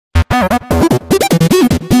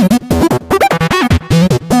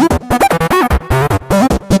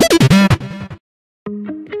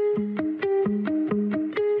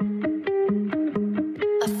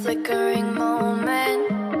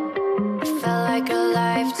like a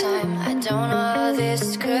lifetime. I don't know how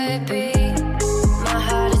this could be. My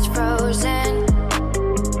heart is frozen.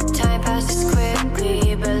 Time passes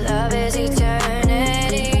quickly, but love is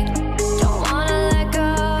eternity. Don't wanna let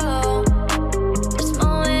go. This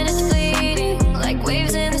moment is fleeting, like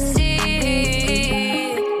waves in the sea.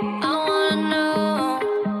 I wanna know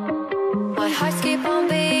why hearts keep on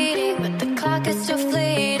beating, but the clock is still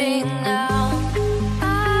fleeting now.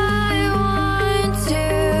 I want to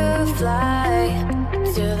fly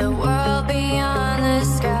to the world beyond the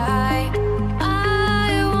sky.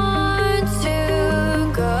 I want to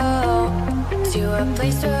go to a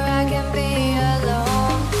place where I can be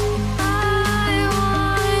alone. I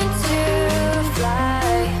want to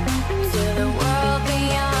fly to the world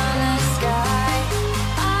beyond the sky.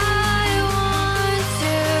 I want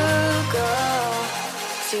to go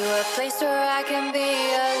to a place where I can be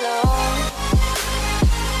alone.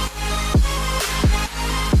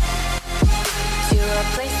 To a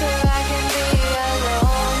place where I can be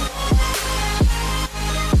alone.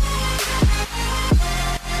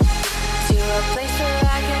 To a place where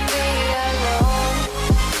I can be alone.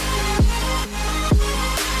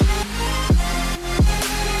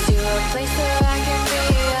 To a place where I can be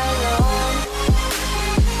alone.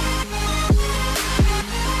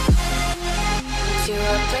 To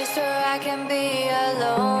a place where I can be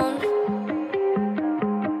alone.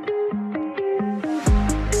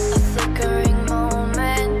 A flickering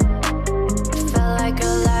moment, felt like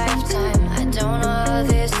a lifetime. I don't know how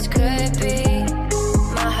this could be.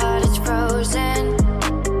 My heart is frozen.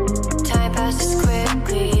 Time passes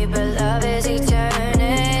quickly, but love is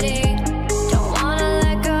eternity. Don't wanna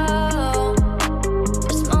let go.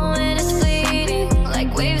 This moment is fleeting, like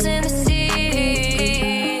waves in the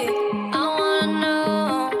sea. I wanna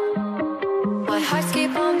know why hearts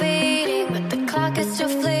keep on beating, but the clock is still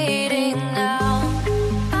fleeting now.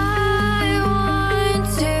 I want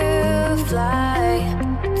to fly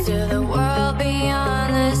to the world beyond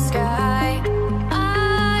the sky. I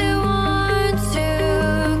want to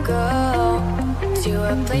go to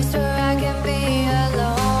a place where I can be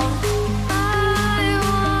alone. I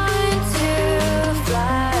want to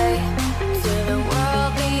fly to the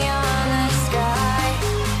world beyond the sky.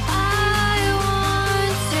 I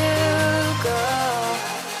want to go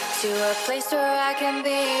to a place where I can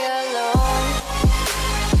be alone.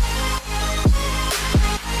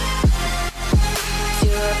 To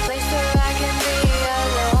a place where I can be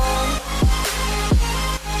alone.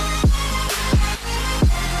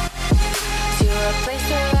 To a place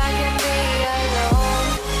where I can be alone.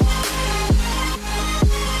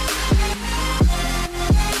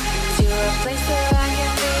 To a place where I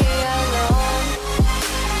can be alone.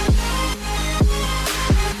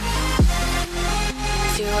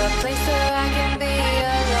 To a place where I can be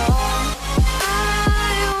alone.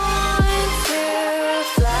 I want to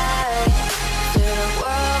fly to the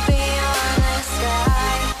world beyond the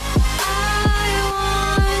sky. I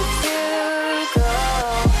want to go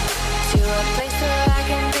to a place where I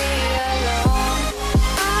can be alone.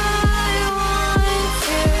 I want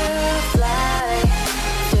to fly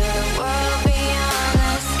to the world beyond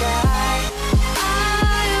the sky.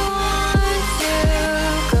 I want to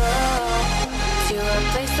go to a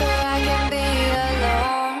place where I can be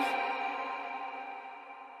alone.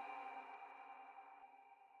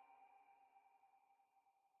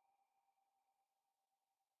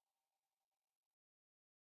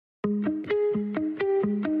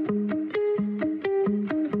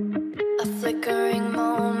 A flickering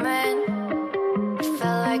moment,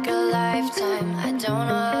 felt like a lifetime. I don't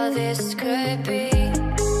know how this could be.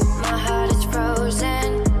 My heart is frozen.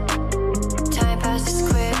 Time passes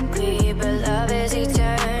quickly, but love is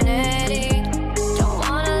eternity. Don't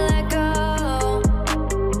wanna let go.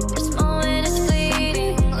 This moment is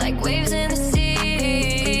fleeting, like waves in the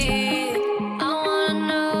sea. I wanna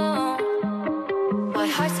know why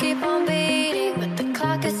hearts keep on beating, but the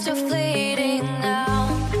clock is still fleeting now.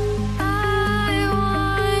 I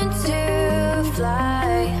want to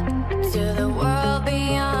fly to the world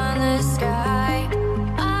beyond the sky.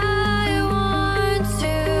 I want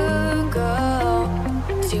to go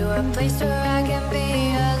to a place where I can be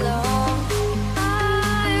alone.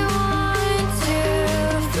 I want to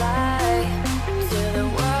fly to the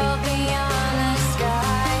world beyond the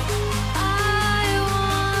sky. I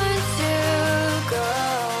want to go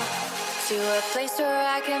to a place where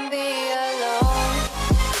I can be alone.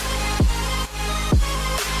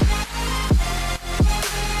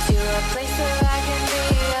 To a place where I can be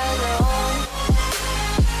alone.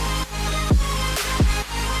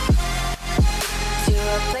 To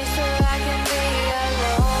a place where I can be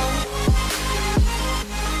alone.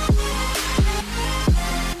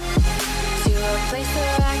 To a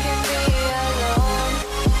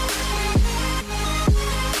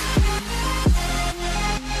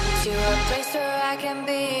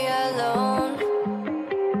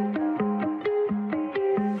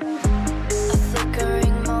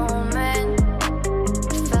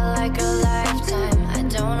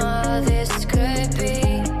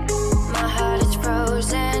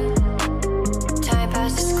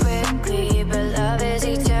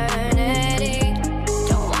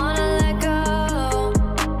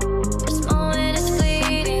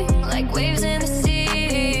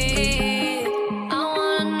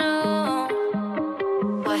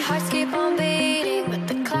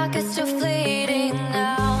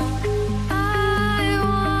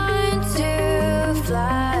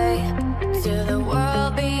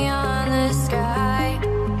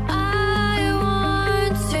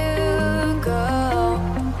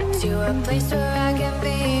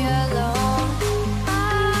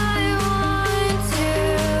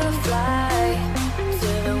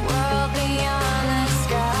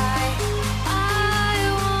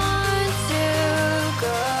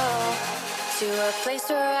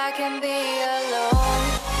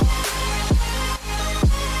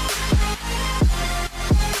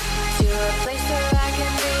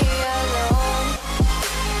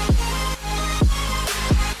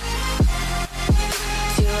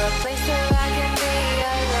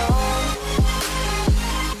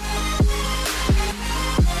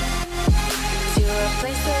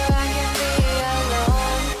place where